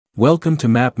Welcome to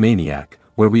Map Maniac,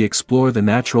 where we explore the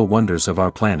natural wonders of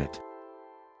our planet.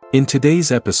 In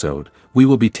today's episode, we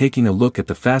will be taking a look at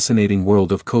the fascinating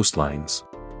world of coastlines.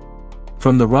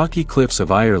 From the rocky cliffs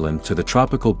of Ireland to the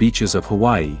tropical beaches of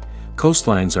Hawaii,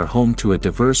 coastlines are home to a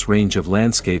diverse range of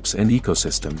landscapes and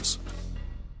ecosystems.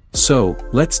 So,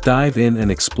 let's dive in and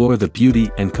explore the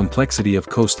beauty and complexity of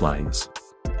coastlines.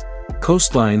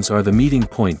 Coastlines are the meeting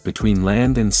point between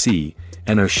land and sea,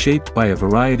 and are shaped by a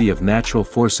variety of natural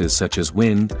forces such as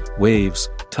wind, waves,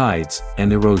 tides,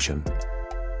 and erosion.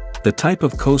 The type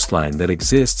of coastline that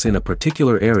exists in a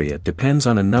particular area depends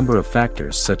on a number of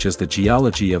factors such as the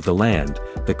geology of the land,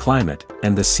 the climate,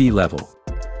 and the sea level.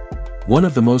 One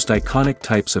of the most iconic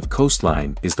types of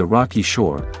coastline is the rocky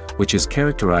shore, which is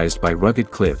characterized by rugged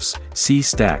cliffs, sea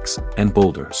stacks, and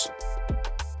boulders.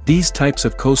 These types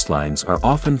of coastlines are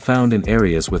often found in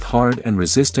areas with hard and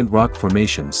resistant rock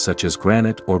formations such as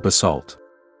granite or basalt.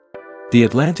 The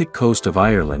Atlantic coast of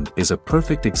Ireland is a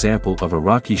perfect example of a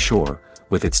rocky shore,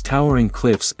 with its towering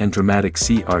cliffs and dramatic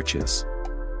sea arches.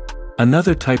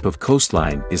 Another type of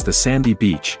coastline is the sandy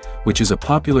beach, which is a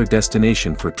popular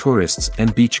destination for tourists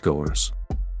and beachgoers.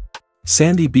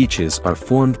 Sandy beaches are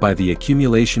formed by the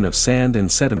accumulation of sand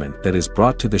and sediment that is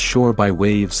brought to the shore by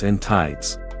waves and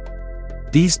tides.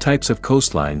 These types of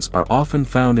coastlines are often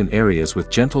found in areas with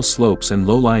gentle slopes and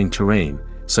low-lying terrain,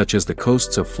 such as the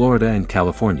coasts of Florida and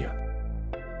California.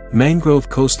 Mangrove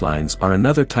coastlines are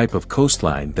another type of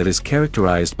coastline that is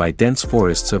characterized by dense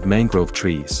forests of mangrove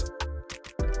trees.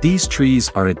 These trees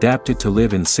are adapted to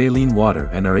live in saline water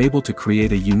and are able to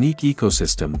create a unique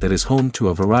ecosystem that is home to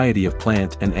a variety of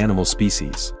plant and animal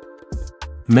species.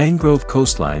 Mangrove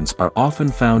coastlines are often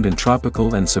found in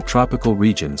tropical and subtropical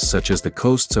regions such as the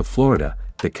coasts of Florida,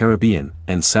 the Caribbean,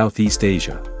 and Southeast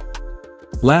Asia.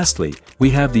 Lastly, we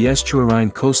have the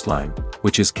estuarine coastline,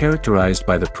 which is characterized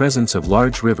by the presence of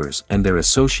large rivers and their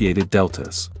associated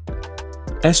deltas.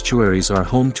 Estuaries are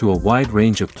home to a wide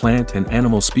range of plant and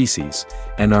animal species,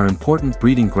 and are important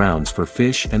breeding grounds for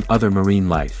fish and other marine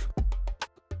life.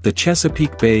 The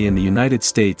Chesapeake Bay in the United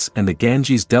States and the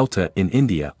Ganges Delta in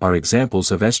India are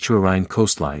examples of estuarine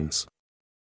coastlines.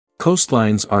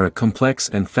 Coastlines are a complex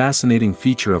and fascinating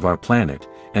feature of our planet,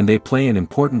 and they play an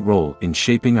important role in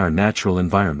shaping our natural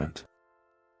environment.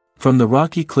 From the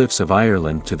rocky cliffs of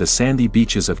Ireland to the sandy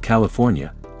beaches of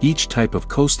California, each type of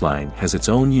coastline has its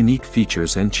own unique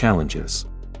features and challenges.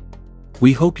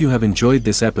 We hope you have enjoyed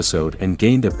this episode and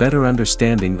gained a better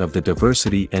understanding of the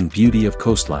diversity and beauty of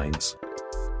coastlines.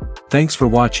 Thanks for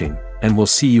watching, and we'll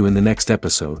see you in the next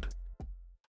episode.